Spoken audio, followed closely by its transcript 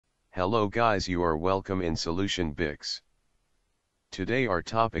Hello guys, you are welcome in Solution Bix. Today our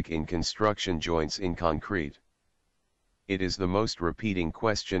topic in construction joints in concrete. It is the most repeating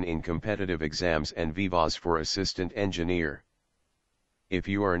question in competitive exams and vivas for assistant engineer. If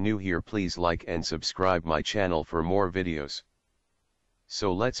you are new here, please like and subscribe my channel for more videos.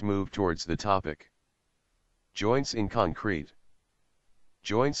 So let's move towards the topic. Joints in concrete.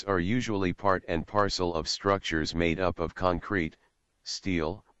 Joints are usually part and parcel of structures made up of concrete,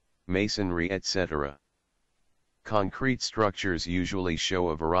 steel, masonry, etc. Concrete structures usually show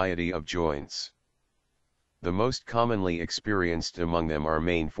a variety of joints. The most commonly experienced among them are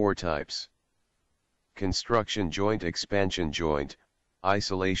main four types: construction joint, expansion joint,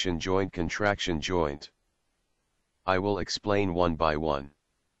 isolation joint, contraction joint. I will explain one by one.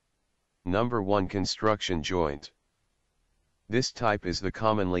 Number 1, construction joint. This type is the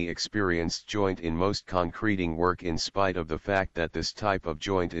commonly experienced joint in most concreting work, in spite of the fact that this type of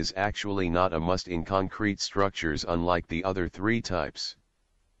joint is actually not a must in concrete structures, unlike the other three types.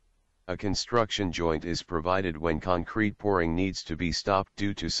 A construction joint is provided when concrete pouring needs to be stopped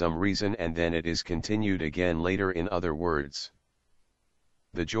due to some reason, and then it is continued again later. In other words,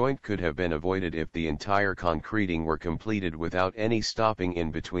 the joint could have been avoided if the entire concreting were completed without any stopping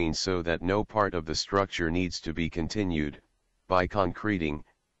in between, so that no part of the structure needs to be continued by concreting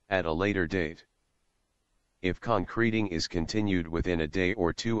at a later date. If concreting is continued within a day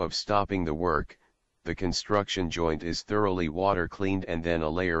or two of stopping the work, the construction joint is thoroughly water cleaned, and then a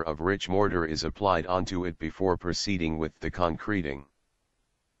layer of rich mortar is applied onto it before proceeding with the concreting.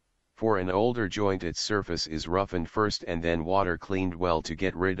 For an older joint, its surface is roughened first and then water cleaned well to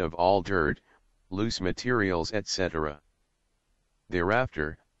get rid of all dirt, loose materials, etc.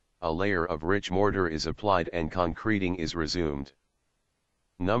 Thereafter, a layer of rich mortar is applied and concreting is resumed.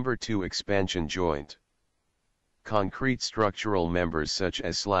 Number 2, expansion joint. Concrete structural members such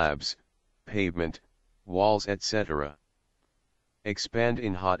as slabs, pavement, walls, etc. expand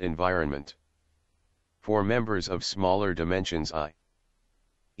in hot environment. For members of smaller dimensions,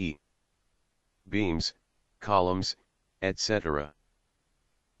 i.e., beams, columns, etc.,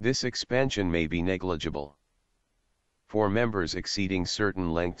 this expansion may be negligible. For members exceeding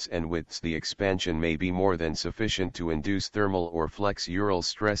certain lengths and widths, the expansion may be more than sufficient to induce thermal or flexural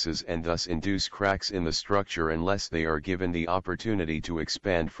stresses and thus induce cracks in the structure unless they are given the opportunity to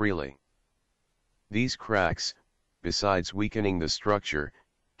expand freely. These cracks, besides weakening the structure,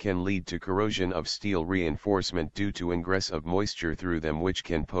 can lead to corrosion of steel reinforcement due to ingress of moisture through them, which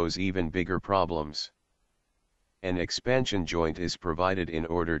can pose even bigger problems. An expansion joint is provided in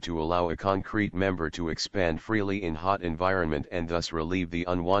order to allow a concrete member to expand freely in hot environment and thus relieve the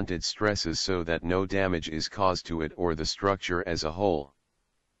unwanted stresses so that no damage is caused to it or the structure as a whole.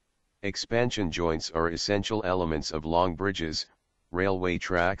 Expansion joints are essential elements of long bridges, railway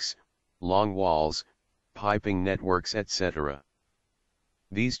tracks, long walls, piping networks, etc.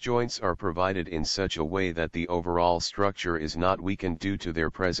 These joints are provided in such a way that the overall structure is not weakened due to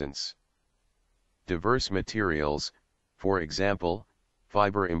their presence. Diverse materials, for example,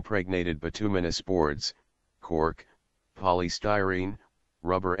 fiber-impregnated bituminous boards, cork, polystyrene,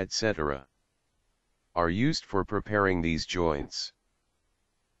 rubber, etc., are used for preparing these joints.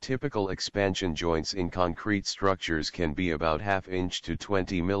 Typical expansion joints in concrete structures can be about 1/2 inch to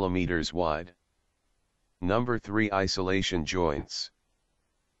 20 mm wide. Number 3, isolation joints.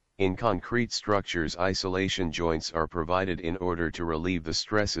 In concrete structures, isolation joints are provided in order to relieve the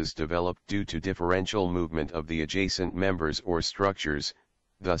stresses developed due to differential movement of the adjacent members or structures,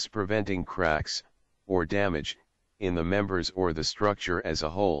 thus preventing cracks, or damage, in the members or the structure as a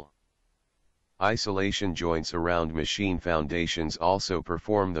whole. Isolation joints around machine foundations also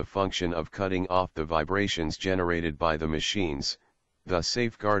perform the function of cutting off the vibrations generated by the machines, thus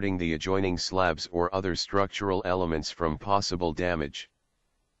safeguarding the adjoining slabs or other structural elements from possible damage.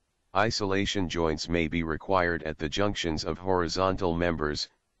 Isolation joints may be required at the junctions of horizontal members,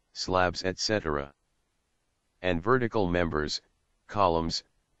 slabs, etc., and vertical members, columns,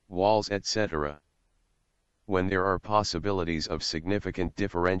 walls, etc., when there are possibilities of significant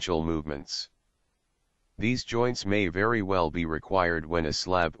differential movements. These joints may very well be required when a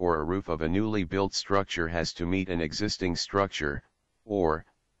slab or a roof of a newly built structure has to meet an existing structure, or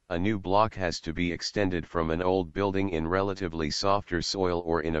a new block has to be extended from an old building in relatively softer soil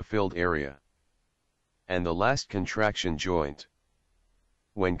or in a filled area. And the last, contraction joint.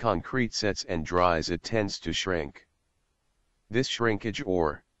 When concrete sets and dries, it tends to shrink. This shrinkage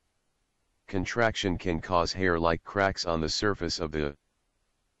or contraction can cause hair-like cracks on the surface of the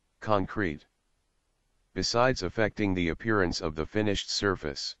concrete, besides affecting the appearance of the finished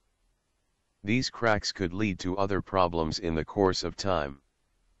surface. These cracks could lead to other problems in the course of time.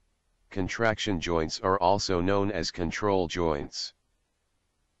 Contraction joints are also known as control joints.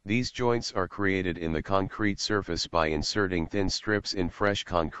 These joints are created in the concrete surface by inserting thin strips in fresh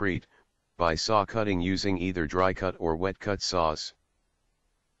concrete, by saw cutting using either dry cut or wet cut saws,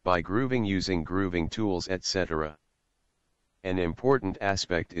 by grooving using grooving tools, etc. An important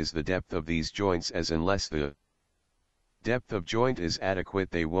aspect is the depth of these joints, as unless the depth of joint is adequate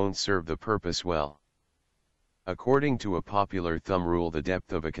they won't serve the purpose well. According to a popular thumb rule, the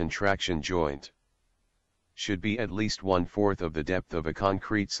depth of a contraction joint should be at least 1/4 of the depth of a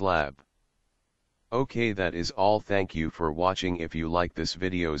concrete slab. Okay, that is all. Thank you for watching. If you like this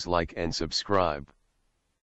videos, like and subscribe.